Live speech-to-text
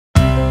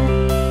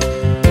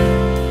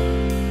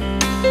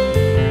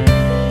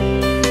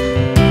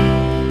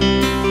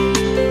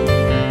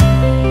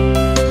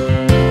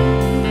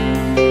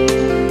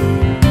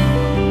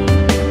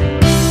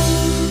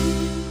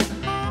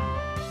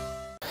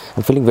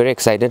Feeling very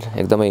excited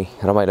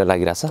एकदमै रमाइलो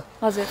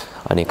लागिरहेछ हजुर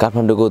अनि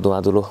काठमाडौँको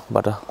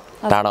धुवाधुलोबाट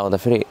टाढा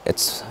आउँदाखेरि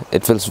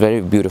it feels very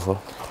beautiful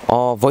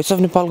voice of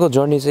नेपालको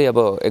जर्नी चाहिँ अब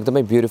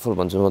एकदमै ब्युटिफुल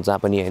भन्छु म जहाँ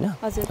पनि होइन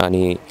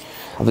अनि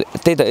अब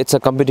त्यही त इट्स अ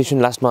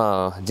कम्पिटिसन लास्टमा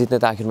जित्ने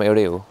त आखिरमा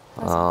एउटै हो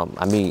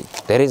हामी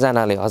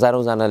धेरैजनाले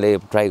हजारौँजनाले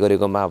ट्राई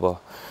गरेकोमा अब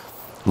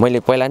मैले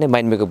पहिला नै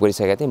माइन्ड मेकअप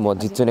गरिसकेको थिएँ म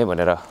जित्छु नै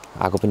भनेर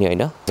आएको पनि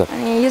होइन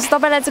यो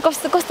तपाईँलाई चाहिँ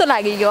कस्तो कस्तो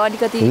लाग्यो यो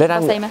अलिकति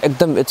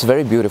एकदम इट्स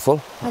भेरी ब्युटिफुल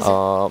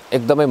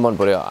एकदमै मन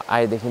पर्यो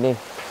आएदेखि नै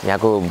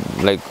यहाँको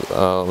लाइक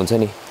हुन्छ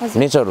नि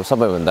नेचर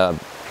सबैभन्दा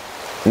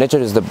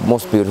nature is the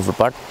most beautiful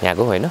part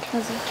यहाँको होइन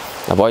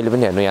अब अहिले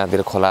पनि हेर्नु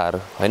यहाँतिर खोलाहरू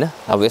होइन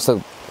अब यस्तो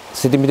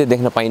सिटीमिटी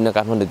देख्न पाइन्न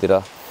काठमाडौँतिर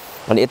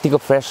अनि यतिको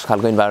फ्रेस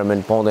खालको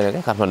इन्भाइरोमेन्ट पाउँदैन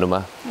क्या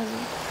काठमाडौँमा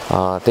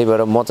त्यही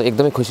भएर म चाहिँ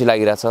एकदमै खुसी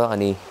लागिरहेछ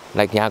अनि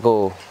लाइक यहाँको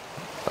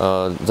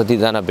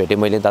जतिजना भेटेँ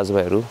मैले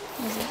दाजुभाइहरू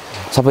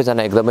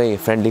सबैजना एकदमै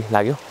फ्रेन्डली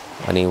लाग्यो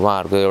अनि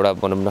उहाँहरूको एउटा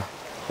भनौँ न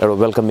एउटा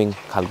वेलकमिङ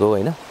खालको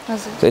होइन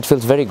इट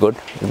फिल्स भेरी गुड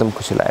एकदम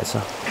खुसी लागेको छ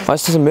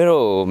यस्तो चाहिँ मेरो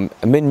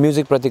मेन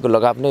म्युजिकप्रतिको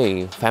लगाव नै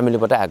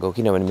फ्यामिलीबाट आएको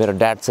किनभने मेरो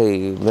ड्याड चाहिँ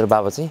मेरो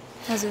बाबा चाहिँ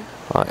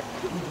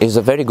is a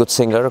very good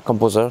singer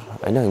composer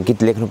होइन गीत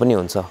लेख्नु पनि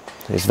हुन्छ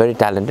इज भेरी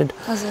ट्यालेन्टेड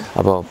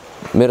अब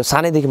मेरो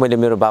सानैदेखि मैले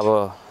मेरो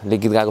बाबाले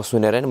गीत गाएको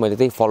सुनेर नै मैले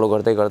त्यही फलो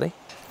गर्दै गर्दै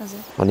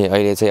अनि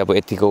अहिले चाहिँ अब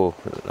यतिको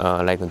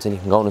लाइक हुन्छ नि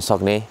गाउन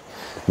सक्ने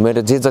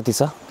मेरो जे जति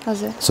छ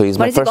so is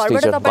my first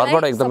teacher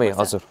घरबाट एकदमै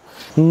हजुर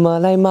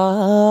मलाई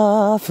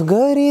माफ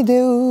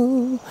गरिदेऊ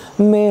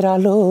मेरा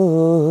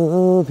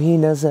लोभी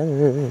नजर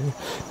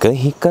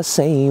कहीँ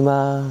कसैमा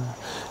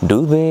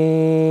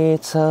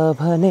डुबेछ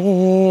भने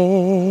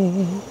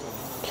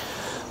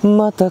म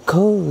त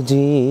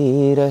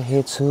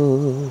खोजिरहेछु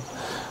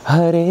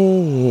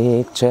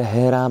हरेक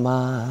चेहरामा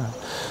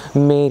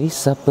मेरी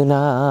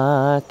सपना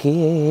की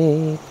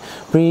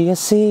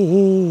प्रियसी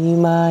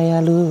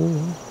मायालु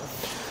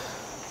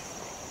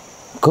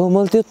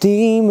कोमल त्यो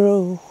तिम्रो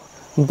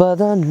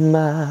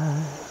बदनमा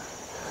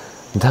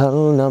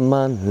ढल्न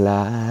मन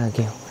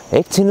लाग्यो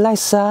एकछिनलाई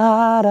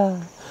सारा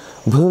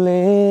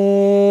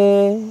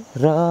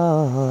भुलेर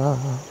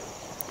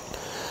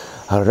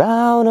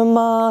हराउन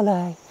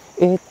मलाई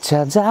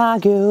इच्छा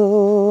जाग्यो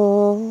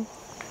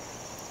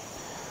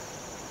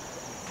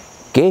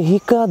केही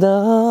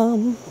कदम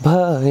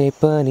भए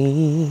पनि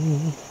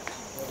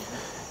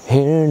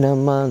हिँड्न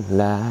मन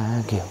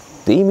लाग्यो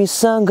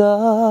तिमीसँग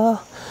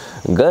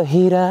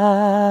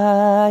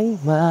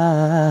गहिराईमा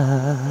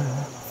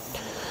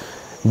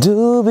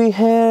डुबी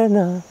हेर्न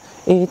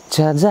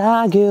इच्छा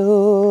जाग्यो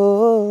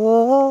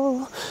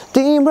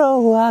तिम्रो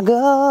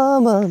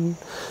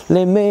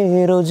आगमनले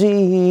मेरो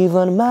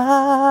जीवनमा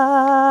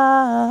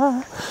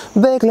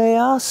बेग्लै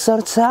असर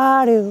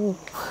छाड्यो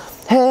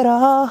हेर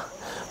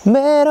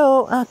मेरो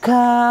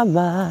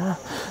आँखामा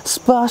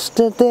स्पष्ट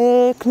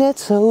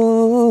देख्नेछौ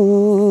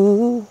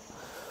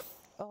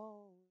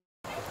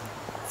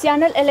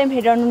च्यानल एलएम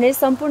हेर्नुहुने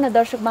सम्पूर्ण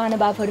दर्शक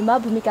महानुभावहरूमा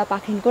भूमिका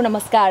पाखरिनको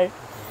नमस्कार।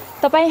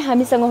 तपाईँ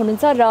हामीसँग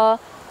हुनुहुन्छ र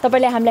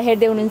तपाईले हामीलाई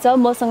हेर्दै हुनुहुन्छ।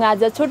 मसँग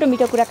आज छोटो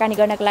मिठो कुराकानी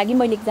गर्नका लागि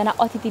मैले एकजना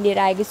अतिथि लिएर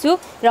आएको छु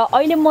र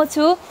अहिले म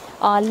छु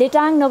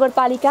लेटाङ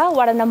नगरपालिका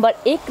वार्ड नम्बर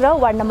 1 र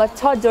वार्ड नम्बर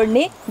 6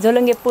 जोड्ने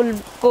झोलुङ्गे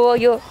पुलको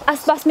यो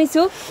आसपासमै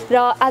छु र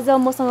आज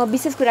मसँग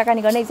विशेष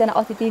कुराकानी गर्न एकजना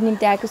अतिथि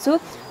निम्ति आएको छु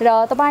र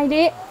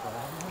तपाईले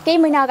केही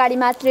महिना अगाडि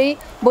मात्रै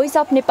भोइस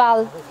अफ नेपाल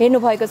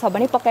हेर्नुभएको छ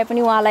भने पक्कै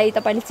पनि उहाँलाई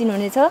तपाईले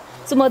चिन्नुहुनेछ।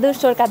 सुमधुर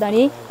स्वरका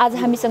धनी आज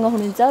हामीसँग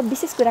हुनुहुन्छ।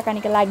 विशेष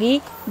कुराकानीका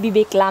लागि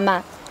विवेक लामा।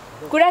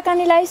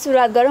 कुराकानीलाई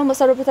सुरुवात गरौँ। म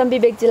सर्वप्रथम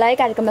विवेकजीलाई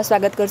कार्यक्रममा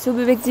स्वागत गर्छु।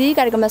 विवेकजी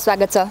कार्यक्रममा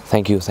स्वागत छ।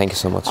 Thank you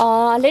so much.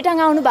 लेटाङ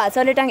आउनु भएको छ।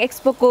 लेटाङ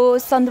एक्सपोको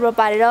सन्दर्भ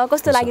पारेर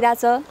कस्तो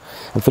लागिरहेछ? आइ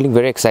एम फिलिङ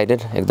भेरी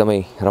एक्साइटेड एकदमै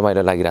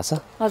रमाइलो लागिरहेछ।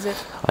 हजुर।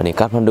 अनि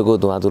काठमाडौँको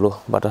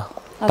धुवाधुलोबाट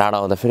टाढा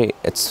आउँदाखेरि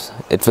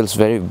इट फिल्स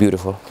भेरी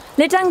ब्युटिफुल।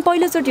 लेटाङ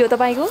पहिलोचोटि हो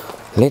तपाईँको?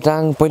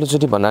 लेटाङ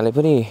पहिलोचोटि भन्नाले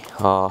पनि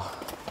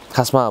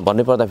खासमा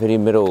भन्नै पर्दाखेरि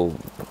मेरो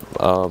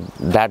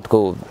ड्याडको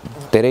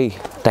धेरै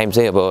टाइम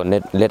चाहिँ अब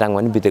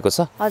लेटाङमा पनि बितेको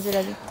छ। हजुर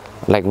हजुर।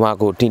 लाइक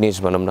उहाँको टिनेज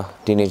भनौँ न,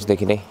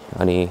 टिनेजदेखि नै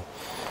अनि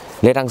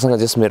लेटाङसँग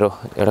जस्ट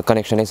मेरो एउटा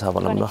कनेक्सनै छ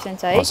भनौँ न।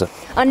 हजुर।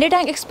 अनि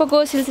लेटाङ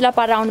एक्सपोको सिलसिला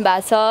पारेर आउनु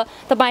भएको छ।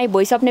 तपाईँ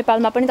भोइस अफ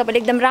नेपालमा पनि तपाईँले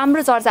एकदम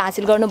राम्रो चर्चा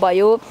हासिल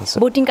गर्नुभयो।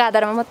 भोटिङको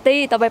आधारमा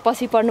मात्रै तपाईँ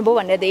पछि पर्नुभयो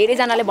भनेर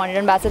धेरैजनाले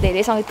भनिरहनु भएको छ,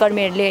 धेरै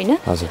सङ्गीतकर्मीहरूले होइन।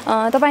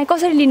 तपाईँ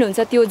कसरी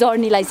लिनुहुन्छ त्यो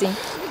जर्नीलाई चाहिँ?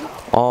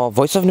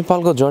 भोइस अफ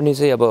नेपालको जर्नी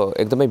चाहिँ अब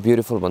एकदमै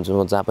ब्युटिफुल भन्छु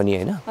म जहाँ पनि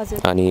होइन।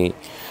 अनि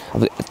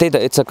अब त्यही त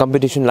इट्स अ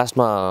कम्पिटिसन,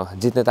 लास्टमा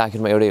जित्ने त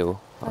आखिरमा एउटै हो।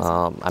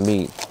 हामी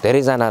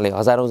धेरैजनाले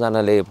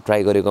हजारौँजनाले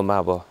ट्राई गरेकोमा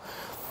अब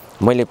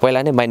मैले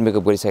पहिला नै माइन्ड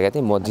मेकअप गरिसकेको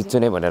थिएँ म जित्छु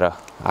नै भनेर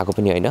आएको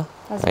पनि होइन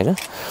होइन।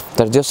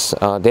 तर जस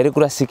धेरै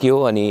कुरा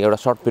सिकियो अनि एउटा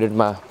सर्ट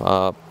पिरियडमा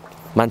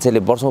मान्छेले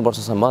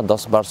वर्षौँसम्म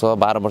 10 वर्ष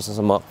 12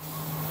 वर्षसम्म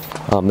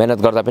मेहनत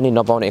गर्दा पनि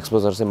नपाउने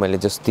एक्सपोजर चाहिँ मैले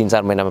जस्ट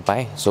 3-4 महिनामा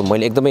पाएँ। सो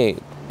मैले एकदमै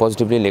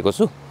पोजिटिभली लिएको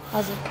छु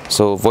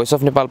सो भोइस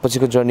अफ नेपाल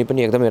पछिको जर्नी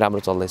पनि एकदमै राम्रो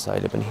चल्दैछ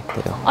अहिले पनि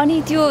त्यही हो।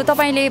 अनि त्यो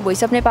तपाईले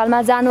भोइस अफ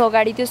नेपालमा जानु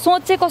अगाडि त्यो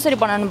सोच चाहिँ कसरी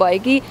बनाउनु भयो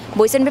कि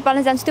भोइस अफ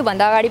नेपालमा जान्छु त्यो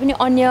भन्दा अगाडि पनि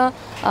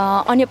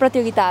अन्य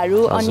प्रतियोगिताहरू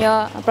अन्य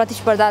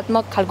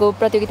प्रतिस्पर्धात्मक खालको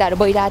प्रतियोगिताहरू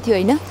भइरहेको थियो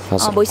हैन?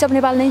 भोइस अफ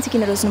नेपाल नै चाहिँ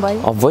किन रोज्नु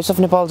भयो? भोइस अफ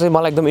नेपाल चाहिँ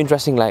मलाई एकदम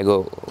इन्ट्रेस्टिङ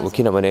लागेको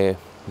किनभने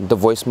द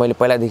भोइस मैले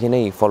पहिलादेखि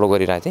नै फलो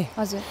गरिरहेको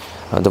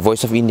थिएँ। द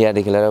भोइस अफ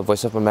इन्डियादेखि लिएर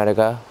भोइस अफ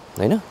अमेरिका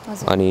हैन?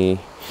 अनि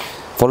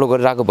फलो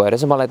गरिरहेको भएर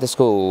चाहिँ मलाई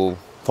त्यसको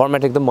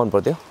फर्मेट एकदम मन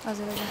पर्थ्यो।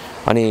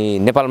 अनि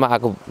नेपालमा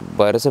आएको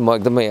भएर चाहिँ म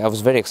एकदमै आई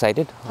वाज भेरी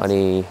एक्साइटेड अनि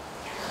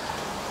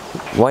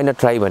वाइ नट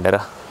ट्राई भनेर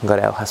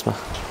गरे हो खासमा।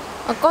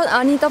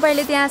 अनि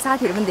तपाईले त्यहाँ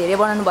साथीहरू पनि धेरै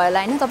बनाउनु भयो होला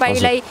हैन?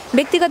 तपाईलाई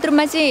व्यक्तिगत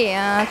रूपमा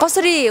चाहिँ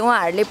कसरी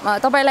उहाँहरूले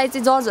तपाईलाई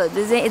चाहिँ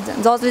जजले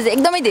चाहिँ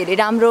एकदमै धेरै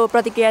राम्रो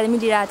प्रतिक्रिया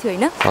मिलिरहेको थियो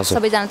हैन?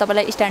 सबैजना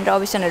तपाईलाई स्ट्यान्ड र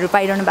अभिसनहरू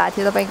पाइरहनु भएको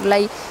थियो।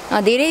 तपाईलाई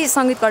धेरै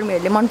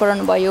सङ्गीतकर्मीहरूले मन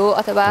पराउनु भयो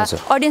अथवा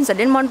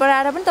अडियन्सहरूले पनि मन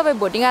पराएर पनि तपाईँ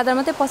भोटिङ आधार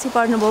मात्रै पछि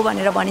पर्नु भयो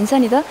भनेर भनिन्छ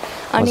नि त।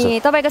 अनि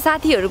तपाईको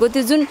साथीहरूको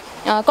त्यो जुन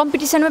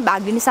कम्पिटिसनमा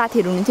भाग लिने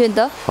साथीहरू हुनुहुन्थ्यो नि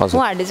त,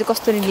 उहाँहरूले चाहिँ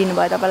कसरी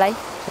लिनुभयो तपाईलाई?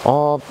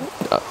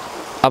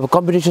 अब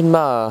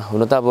कम्पिटिसनमा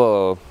हुन त अब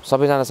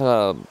सबैजनासँग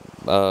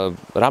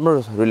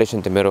राम्रो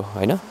रिलेसन थियो मेरो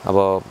हैन? अब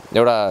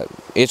एउटा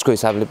एजको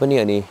हिसाबले पनि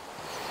अनि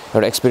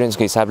एउटा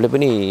एक्सपिरियन्सको हिसाबले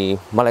पनि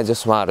मलाई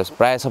जस उहाँहरू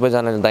प्रायः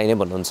सबैजनाले दाइ नै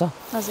भन्नुहुन्छ।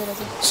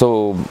 सो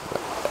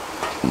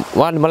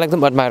उहाँले मलाई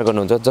एकदम एडमायर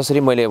गर्नुहुन्छ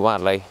जसरी मैले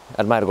उहाँहरूलाई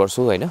एडमायर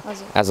गर्छु हैन?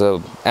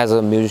 As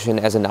a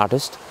musician as an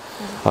artist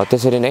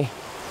त्यसरी नै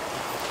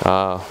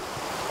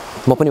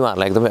म पनि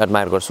उहाँहरूलाई एकदमै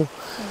एडमायर गर्छु।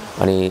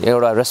 अनि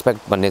एउटा रेस्पेक्ट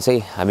भन्ने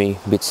चाहिँ हामी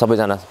बिच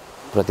सबैजना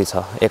प्रति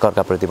छ,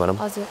 एकअर्काप्रति भनौँ।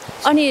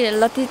 हजुर। अनि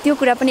ल त्यो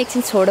कुरा पनि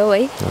एकछिन छोडौ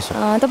है।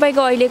 तपाईको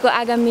अहिलेको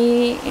आगामी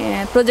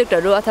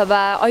प्रोजेक्टहरू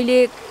अथवा अहिले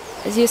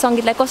यो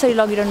सङ्गीतलाई कसरी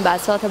लगिरहनु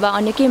भएको छ अथवा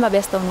अन्य केमा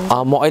व्यस्त हुनुहुन्छ?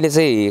 म अहिले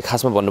चाहिँ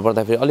खासमा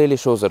भन्नुपर्दाखेरि अलिअलि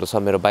सोजहरू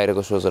छ, मेरो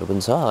बाहिरको सोजहरू पनि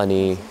छ अनि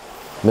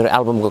मेरो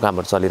एल्बमको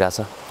कामहरू चलिरहेछ।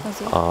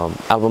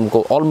 एल्बमको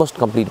अलमोस्ट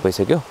कम्प्लिट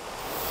भइसक्यो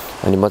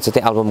अनि म चाहिँ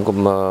त्यो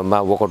एल्बमकोमा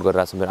वर्कआउट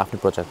गरिरहेको छु, मेरो आफ्नो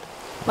प्रोजेक्ट।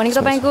 भनेको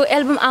तपाईँको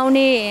एल्बम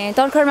आउने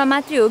तर्खरमा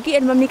मात्रै हो कि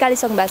एल्बम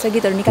निकालिसक्नु भएको छ,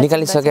 गीतहरू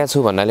निकालिसकेको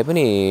छु भन्नाले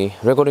पनि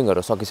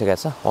रेकर्डिङहरू सकिसकेको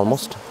छ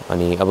अलमोस्ट।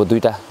 अनि अब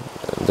 2टा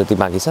जति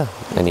बाँकी छ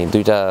अनि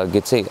 2टा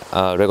गीत चाहिँ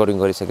रेकर्डिङ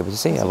गरिसकेपछि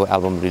चाहिँ अब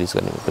एल्बम रिलिज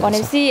गर्ने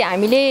भनेपछि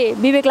हामीले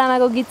विवेक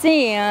लामाको गीत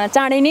चाहिँ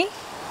चाँडै नै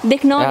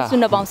देख्न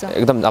सुन्न पाउँछौँ।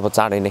 एकदम अब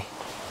चाँडै नै।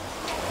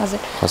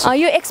 हजुर।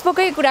 यो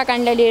एक्सपोकै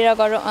कुराकानीलाई लिएर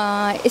गरौँ,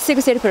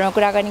 यसैको सेरोफेरोमा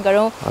कुराकानी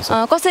गरौँ।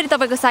 कसरी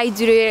तपाईँको साइज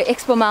जुड्यो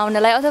एक्सपोमा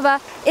आउनलाई अथवा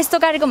यस्तो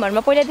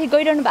कार्यक्रमहरूमा पहिलादेखि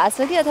गइरहनु भएको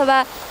छ कि अथवा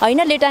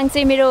होइन लेटाङ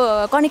चाहिँ मेरो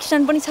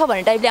कनेक्सन पनि छ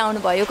भन्ने टाइपले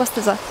आउनुभयो,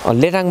 कस्तो छ?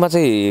 लेटाङमा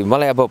चाहिँ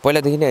मलाई अब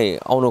पहिलादेखि नै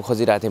आउनु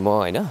खोजिरहेको थिएँ म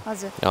होइन?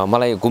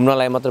 मलाई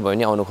घुम्नलाई मात्र भयो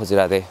नि आउनु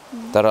खोजिरहेको थिएँ,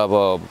 तर अब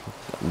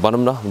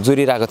भनौँ न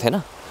जुरिरहेको थिएन।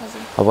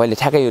 अब अहिले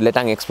ठ्याक्कै यो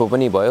लेटाङ एक्सपो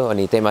पनि भयो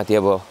अनि त्यही माथि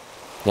अब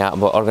यहाँ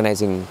अब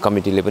अर्गनाइजिङ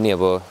कमिटीले पनि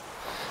अब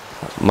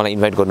मलाई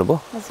इन्भाइट गर्नुभयो।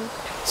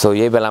 सो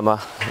यही बेलामा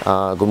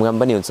घुमघाम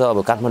पनि हुन्छ,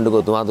 अब काठमाडौँको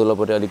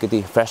धुवाधुलोपट्टि अलिकति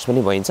फ्रेस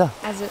पनि भइन्छ।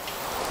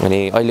 अनि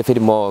अहिले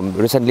फेरि म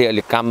रिसेन्टली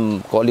अहिले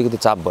कामको अलिकति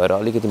चाप भएर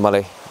अलिकति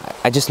मलाई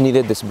I just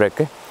needed this brake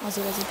के,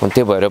 अनि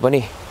त्यो भएर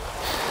पनि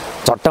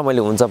झट्ट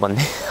मैले हुन्छ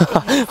भन्ने।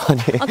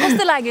 अनि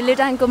कस्तो लाग्यो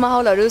लेटाङको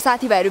माहौलहरू?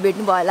 साथीभाइहरू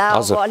भेट्नु भयो होला,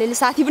 अब अलिअलि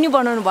साथी पनि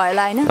बनाउनु भयो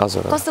होला होइन?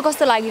 कस्तो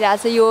कस्तो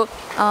लागिरहेछ यो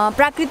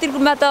प्राकृतिक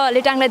रूपमा त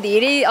लेटाङलाई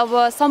धेरै अब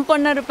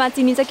सम्पन्न रूपमा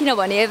चिनिन्छ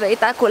किनभने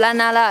यता खोला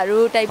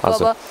नालाहरू टाइपको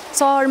अब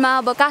सहरमा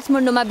अब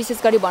काठमाडौँमा विशेष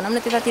गरी भनौँ न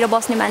त्यतातिर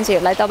बस्ने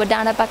मान्छेहरूलाई त अब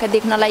डाँडा पाखा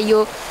देख्नलाई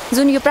यो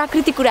जुन यो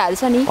प्राकृतिक कुराहरू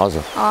छ नि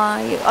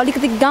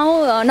अलिकति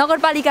गाउँ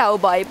नगरपालिका हो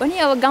भए पनि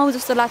अब गाउँ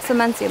जस्तो लाग्छ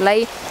मान्छेहरूलाई,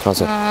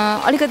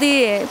 अलिकति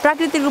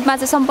प्राकृतिक रूपमा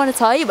चाहिँ सम्पन्न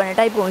छ है भन्ने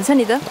टाइपको हुन्छ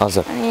नि त।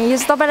 अनि यो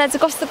चाहिँ तपाईँलाई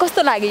चाहिँ कस्तो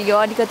कस्तो लाग्यो यो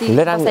अलिकति?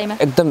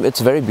 एकदम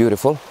इट्स भेरी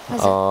ब्युटिफुल,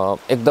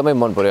 एकदमै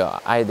मन पर्यो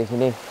आएदेखि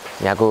नै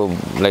यहाँको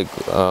लाइक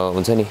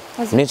हुन्छ नि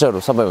नेचर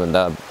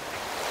सबैभन्दा,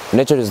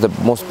 nature is the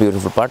most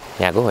beautiful part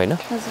यहाँको होइन?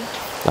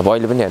 अब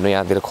अहिले पनि हेर्नु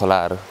यहाँतिर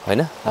खोलाहरू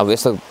होइन? अब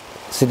यस्तो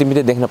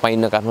सिटीमिटी देख्न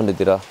पाइन्न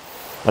काठमाडौँतिर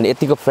अनि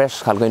यतिको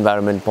फ्रेस खालको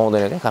इन्भाइरोमेन्ट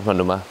पाउँदैन क्या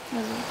काठमाडौँमा।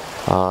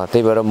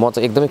 त्यही भएर म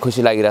चाहिँ एकदमै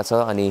खुसी लागिरहेछ।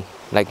 अनि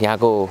लाइक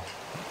यहाँको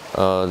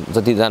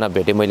जतिजना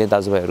भेटेँ मैले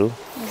दाजुभाइहरू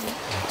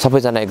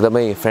सबैजना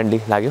एकदमै फ्रेन्डली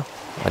लाग्यो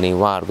अनि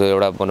उहाँहरूको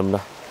एउटा भनौँ न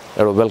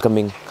एउटा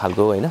वेलकमिङ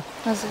खालको होइन?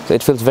 So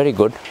it feels very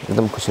good,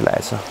 एकदम खुसी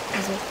लागेछ।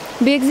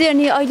 विवेकजी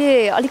अनि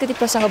अहिले अलिकति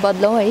प्रसङ्ग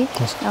बदलौँ है,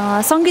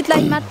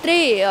 सङ्गीतलाई मात्रै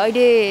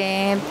अहिले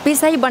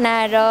पेसै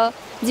बनाएर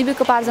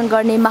जीविकोपार्जन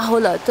गर्ने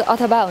माहौल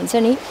अथवा हुन्छ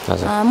नि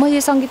म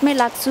यो सङ्गीतमै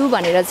लाग्छु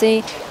भनेर चाहिँ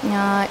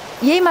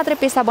यही मात्र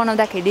पेसा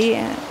बनाउँदाखेरि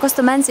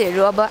कस्तो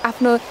मान्छेहरू अब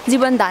आफ्नो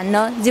जीवन धान्न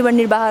जीवन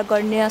निर्वाह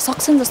गर्न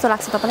सक्छन् जस्तो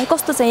लाग्छ तपाईँलाई?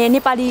 कस्तो चाहिँ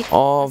नेपाली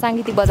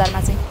साङ्गीतिक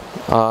बजारमा चाहिँ?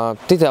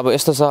 त्यही त अब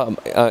यस्तो छ,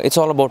 इट्स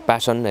अल अबाउट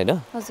प्यासन होइन?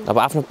 अब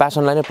आफ्नो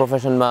प्यासनलाई नै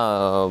प्रोफेसनमा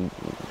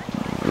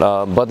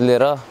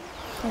बदलेर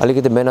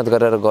अलिकति मेहनत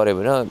गरेर गऱ्यो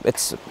भने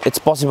इट्स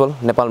पोसिबल।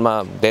 नेपालमा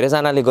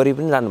धेरैजनाले गरि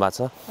पनि रहनु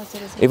भएको छ।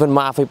 इभन म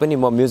आफै पनि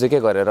म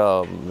म्युजिकै गरेर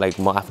लाइक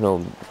म आफ्नो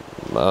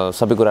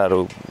सबै कुराहरू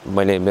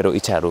मैले मेरो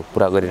इच्छाहरू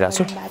पुरा गरिरहेको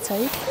छु।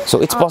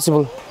 So it's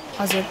possible.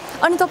 हजुर।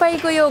 अनि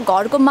तपाईँको यो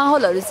घरको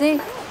माहौलहरू चाहिँ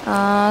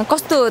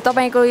कस्तो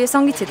तपाईँको यो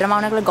सङ्गीत क्षेत्रमा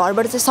आउनको लागि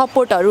घरबाट चाहिँ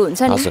सपोर्टहरू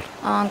हुन्छ नि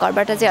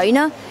घरबाट चाहिँ होइन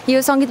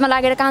यो सङ्गीतमा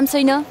लागेर काम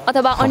छैन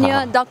अथवा अन्य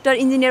डक्टर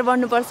इन्जिनियर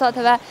बन्नुपर्छ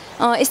अथवा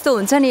यस्तो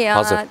हुन्छ नि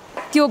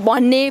त्यो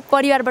भन्ने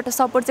परिवारबाट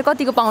सपोर्ट चाहिँ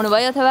कतिको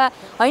पाउनुभयो अथवा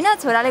होइन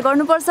छोराले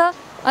गर्नुपर्छ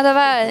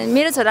अथवा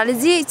मेरो छोराले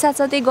जे इच्छा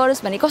छ त्यही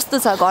गरोस् भन्ने कस्तो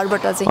छ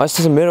घरबाट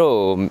चाहिँ मेरो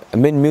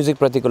मेन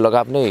म्युजिकप्रतिको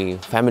लगाव नै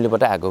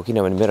फ्यामिलीबाट आएको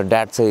किनभने मेरो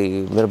ड्याड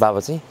चाहिँ मेरो बाबा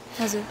चाहिँ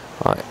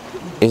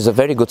is a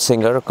very good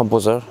singer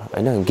composer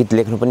होइन गीत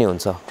लेख्नु पनि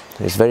हुन्छ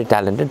इज भेरी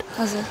ट्यालेन्टेड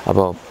अब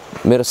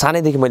मेरो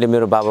सानैदेखि मैले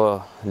मेरो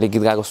बाबाले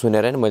गीत गाएको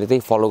सुनेर होइन मैले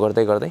त्यही फलो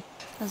गर्दै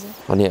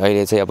अनि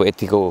अहिले चाहिँ अब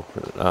यतिको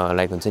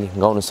लाइक हुन्छ नि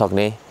गाउन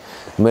सक्ने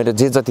मेरो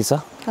जे जति छ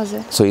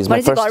so is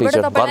my first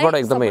teacher घरबाट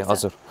एकदमै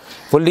हजुर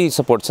फुल्ली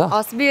सपोर्ट छ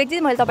विवेकजी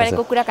मैले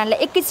तपाईँको कुराकानीलाई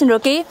एकैछिन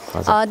रोकेँ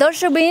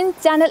दर्शकबिन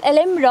च्यानल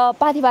एलएम र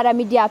पाथिभारा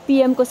मिडिया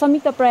पिएमको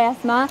संयुक्त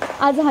प्रयासमा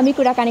आज हामी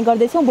कुराकानी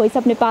गर्दैछौँ भोइस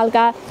अफ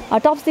नेपालका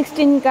टप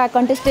 16 का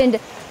कन्टेस्टेन्ट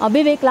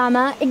विवेक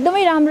लामा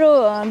एकदमै राम्रो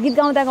गीत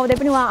गाउँदा गाउँदै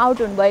पनि उहाँ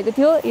आउट हुनुभएको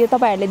थियो यो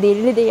तपाईँहरूले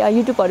धेरैले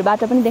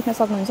युट्युबहरूबाट पनि देख्न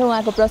सक्नुहुन्छ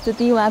उहाँको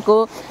प्रस्तुति उहाँको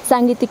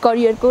साङ्गीतिक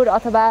करियरको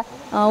अथवा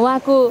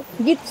उहाँको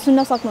गीत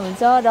सुन्न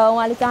सक्नुहुन्छ र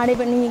उहाँले चाँडै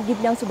पनि गीत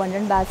ल्याउँछु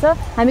भनिरहनु भएको छ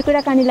हामी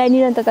कुराकानीलाई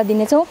निरन्तरता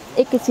दिनेछौँ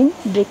एकैछिन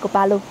ब्रेकको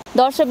पालो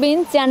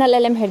दर्शकबिन च्यानल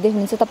एलएम हेर्दै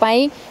हुनुहुन्छ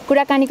तपाईँ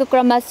कुराकानीको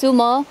क्रममा छु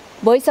म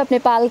भोइस अफ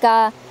नेपालका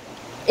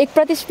एक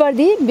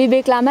प्रतिस्पर्धी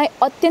विवेक लामा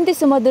अत्यन्तै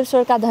सुमधुर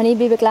स्वरका धनी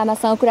विवेक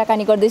लामासँग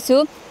कुराकानी गर्दैछु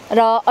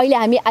र अहिले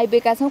हामी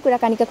आइपुगेका छौँ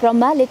कुराकानीका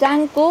क्रममा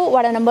लेटाङको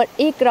वडा नम्बर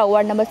 1 र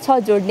वार्ड नम्बर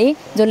 6 जोड्ने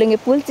झोलुङ्गे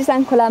पुल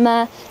चिसाङ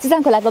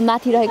खोलाको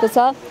माथि रहेको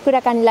छ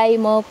कुराकानीलाई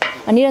म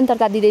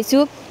निरन्तरता दिँदैछु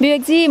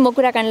विवेकजी म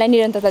कुराकानीलाई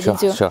निरन्तरता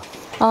दिन्छु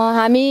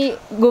हामी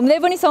घुम्दै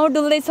पनि छौँ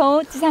डुल्दै छौँ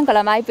चिसाङ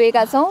खोलामा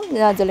आइपुगेका छौँ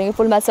झोलुङ्गे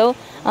पुलमा छौँ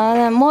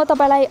म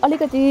तपाईँलाई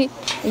अलिकति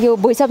यो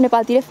भोइस अफ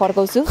नेपालतिरै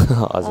फर्काउँछु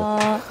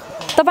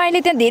तपाईँले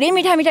त्यहाँ धेरै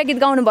मिठा मिठा गीत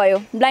गाउनुभयो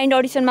ब्लाइन्ड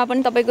अडिसनमा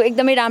पनि तपाईँको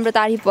एकदमै राम्रो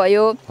तारिफ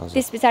भयो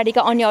त्यस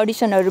पछाडिका अन्य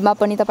अडिसनहरूमा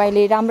पनि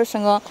तपाईँले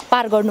राम्रोसँग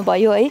पार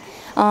गर्नुभयो है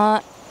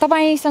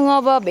तपाईँसँग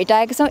अब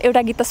भेटाएको छौँ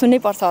एउटा गीत त सुन्नै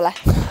पर्छ होला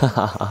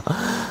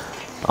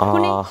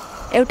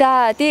एउटा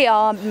त्यही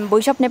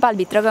भोइस अफ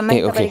नेपालभित्रमै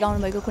तपाईँले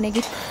गाउनुभएको कुनै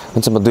गीत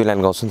हुन्छ म 2 लाइन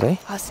गाउँछु नि त है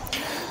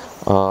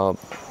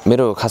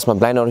मेरो खासमा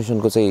ब्लाइन्ड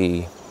अडिसनको चाहिँ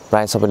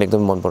प्रायः सबैले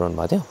एकदमै मन पराउनु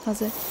भएको थियो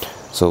हजुर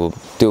सो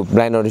त्यो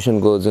ब्लाइन्ड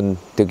अडिसनको जुन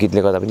त्यो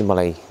गीतले गर्दा पनि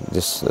मलाई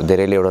जस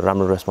धेरैले एउटा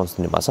राम्रो रेस्पोन्स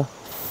दिनु भएको छ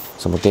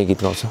सो म त्यही गीत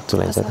गाउँछु 2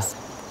 लाइन चाहिँ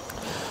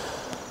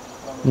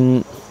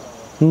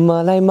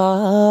मलाई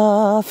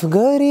माफ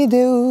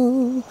गरिदेऊ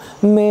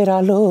मेरा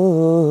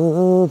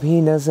लोभी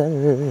नजर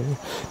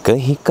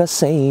कहीं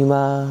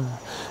कसैमा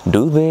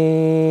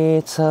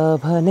डुबेछ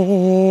भने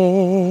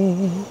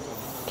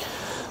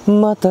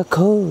म त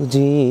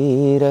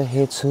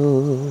खोजिरहेछु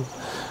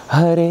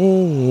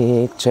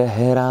हरेक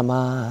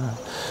चेहरामा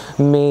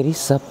मेरी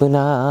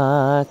सपना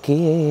की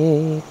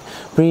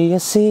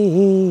प्रियसी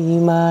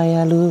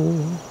मायालु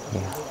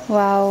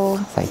वाओ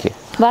थ्याङ्क यू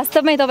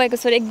वास्तवमै तपाईँको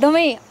स्वर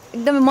एकदमै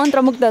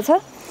मन्त्रमुग्ध छ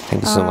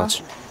थ्याङ्क यू सो मच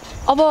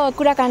अब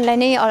कुराकानीलाई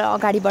नै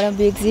अगाडि बढाउँ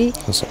विवेकजी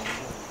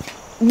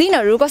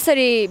दिनहरू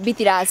कसरी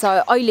बितिरहेछ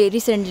अहिले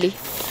रिसेन्टली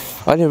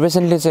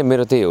चाहिँ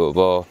मेरो त्यही हो अब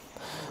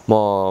म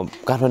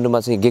काठमाडौँमा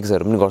चाहिँ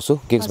गिग्सहरू पनि गर्छु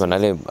गिग्स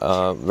भन्नाले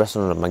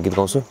रेस्टुरेन्टहरूमा गीत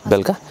गाउँछु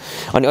बेलुका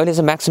अनि अहिले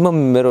चाहिँ म्याक्सिमम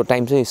मेरो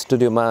टाइम चाहिँ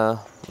स्टुडियोमा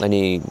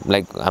अनि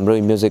लाइक हाम्रो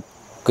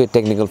म्युजिककै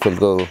टेक्निकल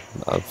फिल्डको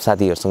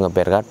साथीहरूसँग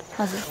भेटघाट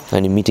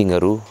अनि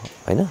मिटिङहरू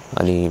होइन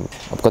अनि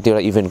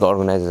कतिवटा इभेन्टको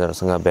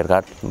अर्गनाइजरहरूसँग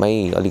भेटघाटमै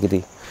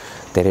अलिकति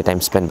धेरै टाइम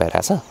स्पेन्ड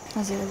भइरहेछ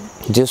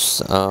जस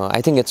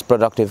आई थिङ्क इट्स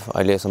प्रोडक्टिभ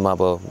अहिलेसम्म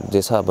अब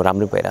जे छ अब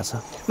राम्रै भइरहेछ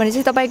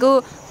भनेपछि तपाईँको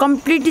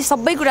कम्प्लिटली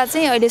सबै कुरा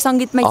चाहिँ अहिले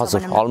सङ्गीतमै छ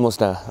हजुर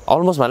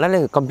अलमोस्ट भन्नाले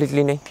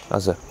कम्प्लिटली नै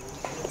हजुर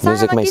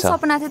म्युजिकमै छ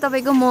सपना थियो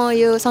तपाईँको म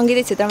यो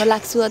सङ्गीतै क्षेत्रमा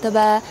लाग्छु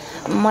अथवा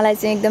मलाई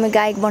चाहिँ एकदमै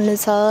गायक बन्नु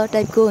छ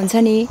टाइपको हुन्छ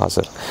नि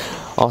हजुर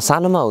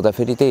सानोमा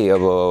हुँदाखेरि त्यही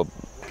अब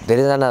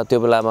धेरैजना त्यो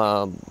बेलामा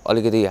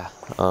अलिकति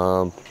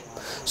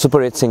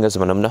सुपर हिट सिङ्गर्स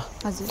भनौँ न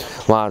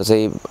उहाँहरू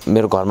चाहिँ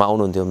मेरो घरमा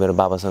आउनुहुन्थ्यो मेरो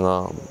बाबासँग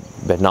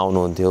भेट्न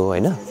आउनुहुन्थ्यो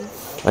होइन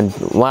अनि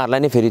उहाँहरूलाई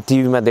नै फेरि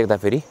टिभीमा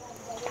देख्दाखेरि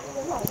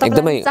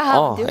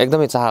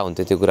एकदमै चाह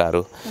हुन्थ्यो त्यो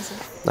कुराहरू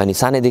अनि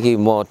सानैदेखि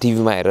म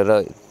टिभीमा हेरेर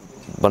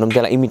भनौँ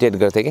त्यसलाई इमिटेट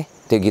गर्थेँ कि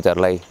त्यो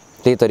गीतहरूलाई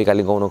त्यही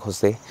तरिकाले गाउन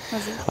खोज्थेँ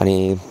अनि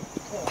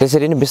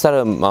त्यसरी नै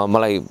बिस्तारै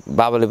मलाई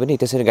बाबाले पनि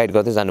त्यसरी गाइड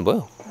गर्दै जानुभयो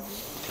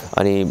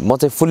अनि म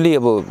चाहिँ फुल्ली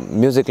अब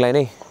म्युजिकलाई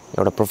नै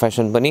एउटा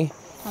प्रोफेसन पनि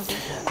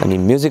अनि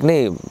म्युजिक नै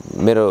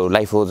मेरो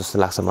लाइफ हो जस्तो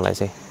लाग्छ मलाई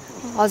चाहिँ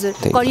हजुर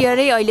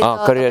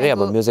करियरै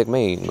अब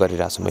म्युजिकमै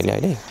गरिरहेको छु मैले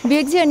अहिले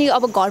विवेकजी अनि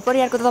अब घर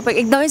परिवारको त तपाईँ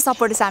एकदमै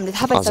सपोर्ट छ हामीले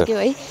थाहा पाइसक्यो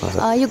है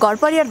यो घर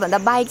परिवारभन्दा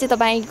बाहेक चाहिँ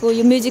तपाईँको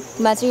यो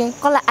म्युजिकमा चाहिँ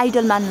कसलाई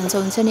आइडल मान्नुहुन्छ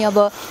हुन्छ नि अब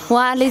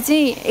उहाँले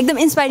चाहिँ एकदम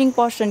इन्सपाइरिङ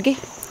पर्सन के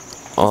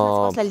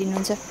कसलाई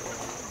लिनुहुन्छ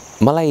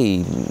मलाई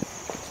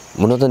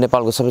हुन त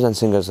नेपालको सबैजना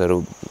सिङ्गर्सहरू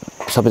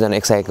सबैजना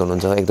एक्साइटेड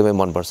हुनुहुन्छ एकदमै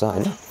मनपर्छ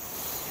होइन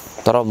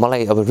तर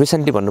मलाई अब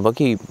रिसेन्टली भन्नुभयो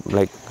कि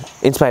लाइक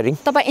इन्सपाइरिङ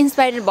तपाईँ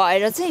इन्सपायर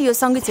भएर चाहिँ यो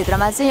सङ्गीत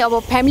क्षेत्रमा चाहिँ अब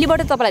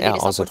फ्यामिलीबाट तपाईँलाई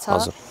धेरै सपोर्ट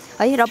छ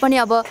है र पनि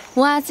अब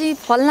उहाँ चाहिँ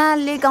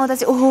फल्नाले गाउँदा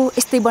चाहिँ ओहो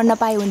यस्तै बन्न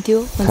पाए हुन्थ्यो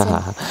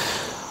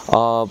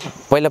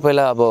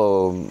पहिला अब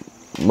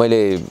मैले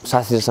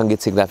शास्त्रीय सङ्गीत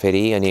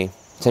सिक्दाखेरि अनि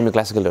सेमी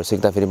क्लासिकलहरू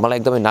सिक्दाखेरि मलाई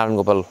एकदमै नारायण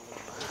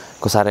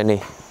गोपालको साह्रै नै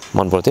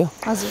मन पर्थ्यो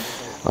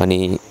अनि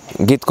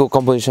गीतको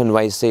कम्पोजिसन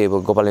वाइज चाहिँ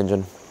अब Gopal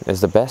engine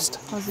is the best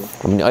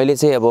अनि अहिले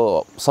चाहिँ अब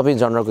सबै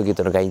जनरको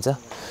गीतहरू गाइन्छ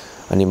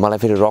अनि मलाई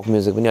फेरि रक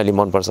म्युजिक पनि अलि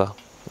मनपर्छ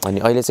अनि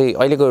अहिले चाहिँ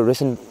अहिलेको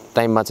रिसेन्ट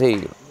टाइममा चाहिँ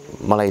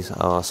मलाई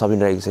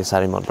सबिन राईको चाहिँ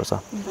साह्रै मनपर्छ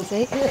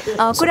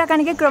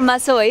कुराकानीकै क्रममा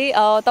छौ है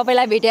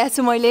तपाईँलाई भेटेको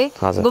छु मैले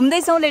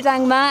घुम्दैछौँ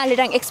लेटाङमा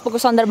लेटाङ एक्सपोको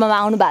सन्दर्भमा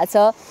आउनु भएको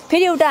छ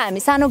फेरि एउटा हामी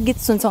सानो गीत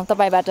सुन्छौँ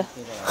तपाईँबाट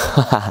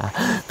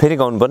फेरि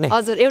गाउनुपर्ने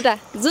हजुर एउटा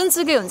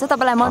जुनसुकै हुन्छ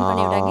तपाईँलाई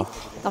मनपर्ने एउटा गीत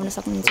गाउन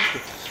सक्नुहुन्छ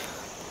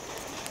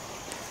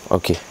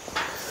ओके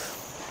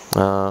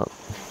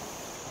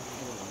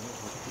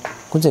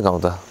कुन चाहिँ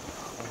गाउँ त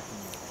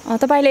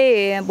तपाईँले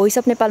भोइस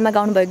अफ नेपालमा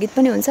गाउनुभएको गीत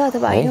पनि हुन्छ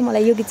अथवा होइन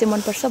मलाई यो गीत चाहिँ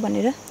मनपर्छ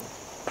भनेर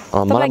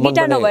मलाई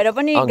गिटार नभएर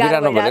पनि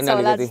गाह्रो भइरहेछ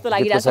होला जस्तो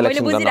लागिरहेछ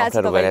मैले बुझिरहेको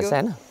छु तपाईँको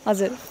हैन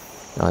हजुर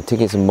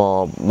ठिकै छ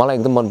मलाई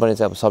एकदम मनपर्ने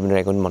चाहिँ अब सबिन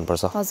राईको पनि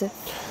मनपर्छ हजुर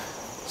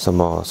सो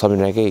म सबिन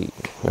राईकै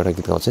एउटा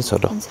गीत गाउँछु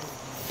छोटो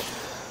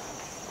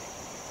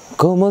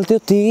कोमल त्यो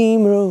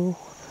तिम्रो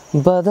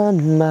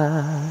बदनमा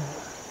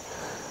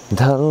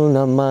ढल्न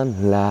मन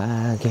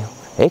लाग्यो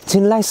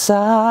एकछिनलाई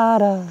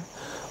सारा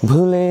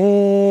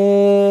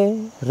भुलेर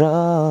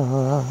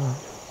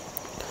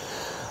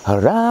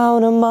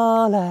हराउन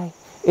मलाई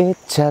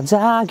इच्छा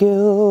जाग्यो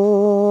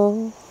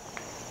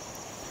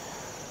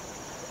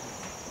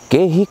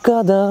केही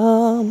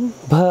कदम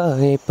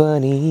भए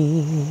पनि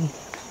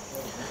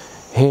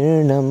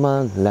हिँड्न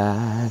मन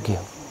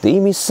लाग्यो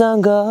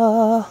तिमीसँग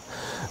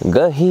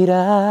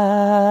गहिराईमा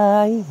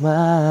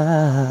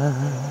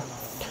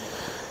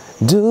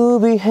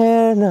डुबी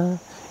हेर्न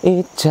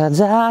इच्छा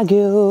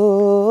जाग्यो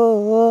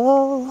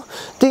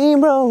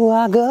तिम्रो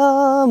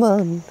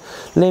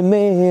आगमनले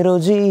मेरो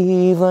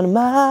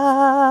जीवनमा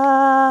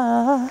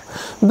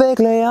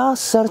बेग्लै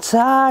असर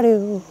छाड्यो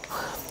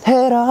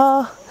हेर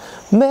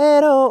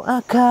मेरो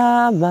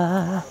आँखामा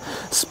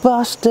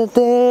स्पष्ट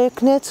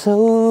देख्नेछौ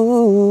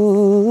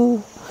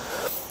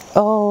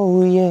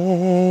ओ ये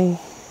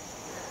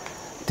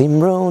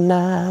तिम्रो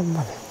नाम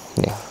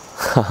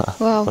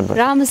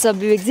राम्रो छ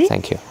विवेकजी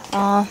थ्याङ्क यू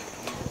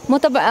म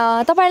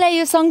तपाईँलाई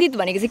यो सङ्गीत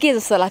भनेको चाहिँ के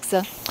जस्तो लाग्छ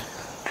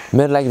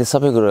मेरो लागि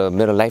सबै कुरो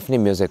मेरो लाइफ नै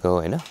म्युजिक हो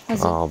होइन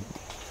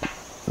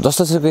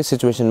जस्तोसुकै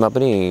सिचुएसनमा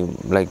पनि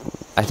like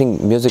I think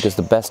music is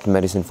the best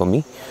medicine for me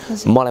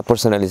मलाई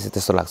पर्सनली चाहिँ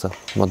त्यस्तो लाग्छ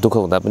म दुःख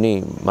हुँदा पनि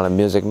मलाई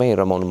म्युजिकमै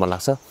रमाउनु मन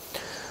लाग्छ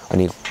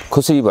अनि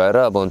खुसी भएर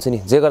अब हुन्छ नि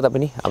जे गर्दा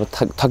पनि अब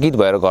थकित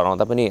भएर घर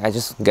आउँदा पनि आई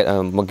जस्ट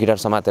म गिटार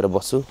समातेर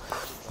बस्छु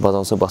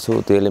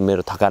बस्छु त्यसले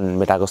मेरो थकान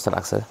मेटाएको जस्तो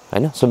लाग्छ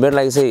होइन सो मेरो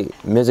लागि चाहिँ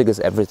म्युजिक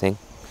इज एभ्रिथिङ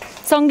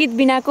सङ्गीत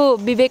बिनाको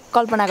विवेक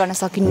कल्पना गर्न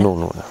सकिन्न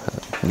नो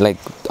लाइक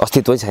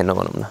अस्तित्वै छैन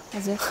भनौँ न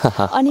हजुर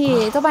अनि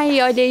तपाईँ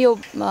अहिले यो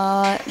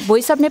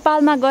भोइस अफ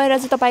नेपालमा गएर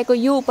चाहिँ तपाईँको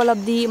यो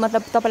उपलब्धि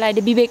मतलब तपाईँलाई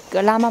अहिले विवेक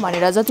लामा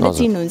भनेर जतिले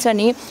चिन्नुहुन्छ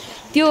नि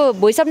त्यो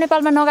भोइस अफ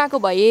नेपालमा नगएको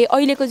भए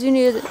अहिलेको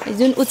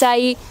जुन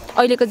उचाइ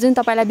अहिलेको जुन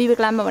तपाईँलाई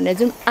विवेक लामा भनेर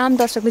जुन आम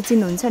दर्शकले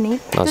चिन्नुहुन्छ नि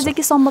त्यो चाहिँ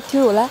के सम्भव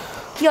थियो होला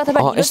कि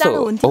अथवा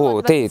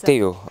त्यही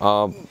हो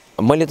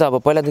मैले त अब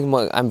पहिलादेखि म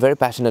I'm very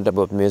passionate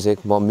about music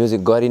म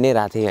म्युजिक गरि नै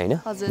रहेको थिएँ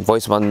होइन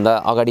भोइसभन्दा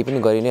अगाडि पनि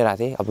गरि नै रहेको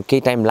थिएँ अब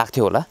केही टाइम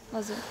लाग्थ्यो होला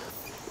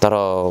तर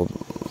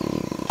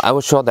आई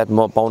वाज स्योर द्याट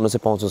म पाउनु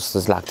चाहिँ पाउँछु जस्तो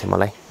चाहिँ लाग्थ्यो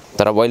मलाई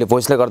तर अब अहिले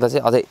भोइसले गर्दा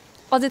चाहिँ अझै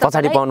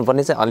पछाडि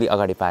पाउनुपर्ने चाहिँ अलि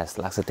अगाडि पाए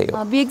जस्तो लाग्छ त्यही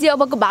हो विवेकजी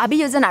अबको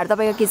भावी योजनाहरू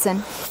तपाईँको के छन्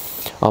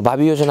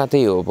भावी योजना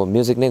त्यही हो अब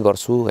म्युजिक नै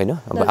गर्छु होइन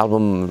अब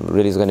एल्बम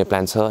रिलिज गर्ने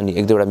प्लान छ अनि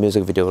एक दुईवटा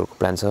म्युजिक भिडियोहरूको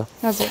प्लान छ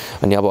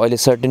अनि अब अहिले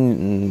सर्टेन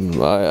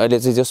अहिले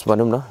चाहिँ जस्ट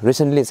भनौँ न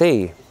रिसेन्टली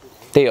चाहिँ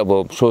त्यही अब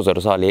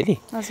सोजहरू छ अलिअलि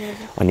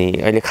अनि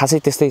अहिले खासै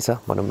त्यस्तै छ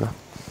भनौँ न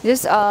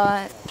जस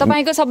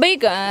तपाईँको सबै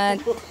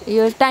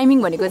यो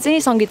टाइमिङ भनेको चाहिँ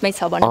सङ्गीतमै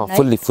छ भनौँ न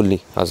फुल्ली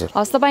हजुर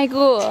हस्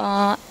तपाईँको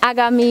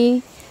आगामी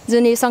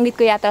जुन यो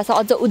सङ्गीतको यात्रा छ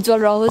अझ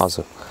उज्जवल रहोस्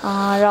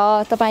र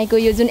तपाईँको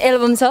यो जुन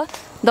एल्बम छ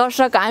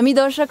हामी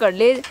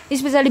दर्शकहरूले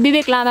स्पेसली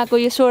विवेक लामाको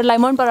यो स्वरलाई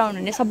मन पराउनु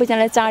हुने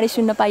सबैजनाले चाँडै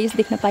सुन्न पाइयोस्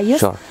देख्न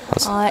पाइयोस्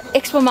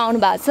एक्सपोमा आउनु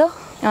भएको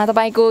छ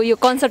तपाईको यो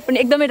कन्सर्ट पनि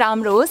एकदमै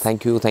राम्रो होस्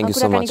थ्याङ्क यू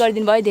सो मच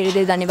गरिदिनु भयो धेरै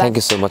धेरै धन्यवाद थ्याङ्क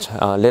यू सो मच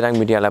लेराङ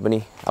मिडियालाई पनि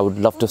I would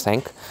love to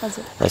thank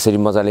यसरी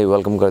मजाले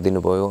वेलकम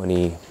गरिदिनु भयो अनि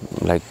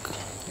लाइक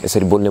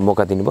यसरी बोल्ने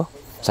मौका दिनुभयो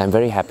so I am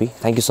very happy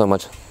thank you so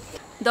much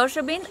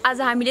दर्शकबिन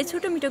आज हामीले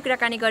छोटो मिठो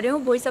कुराकानी गऱ्यौँ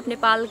भोइस अफ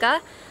नेपालका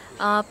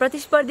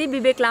प्रतिस्पर्धी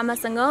विवेक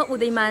लामासँग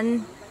उदयमान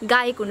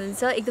गायक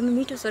हुनुहुन्छ एकदमै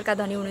मिठो स्वरका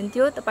धनी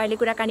हुनुहुन्थ्यो तपाईँले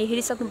कुराकानी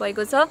हेरिसक्नु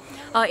भएको छ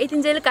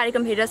यतिन्जेल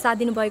कार्यक्रम हेरेर साथ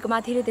दिनुभएकोमा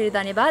धेरै धेरै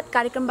धन्यवाद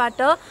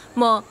कार्यक्रमबाट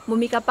म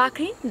भूमिका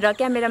पाखरिन र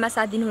क्यामेरामा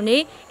साथ दिनुहुने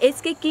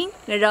एचके किङ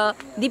र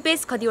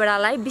दिपेश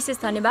खतिवडालाई विशेष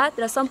धन्यवाद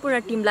र सम्पूर्ण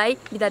टिमलाई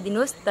बिदा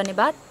दिनुहोस्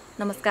धन्यवाद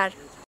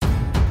नमस्कार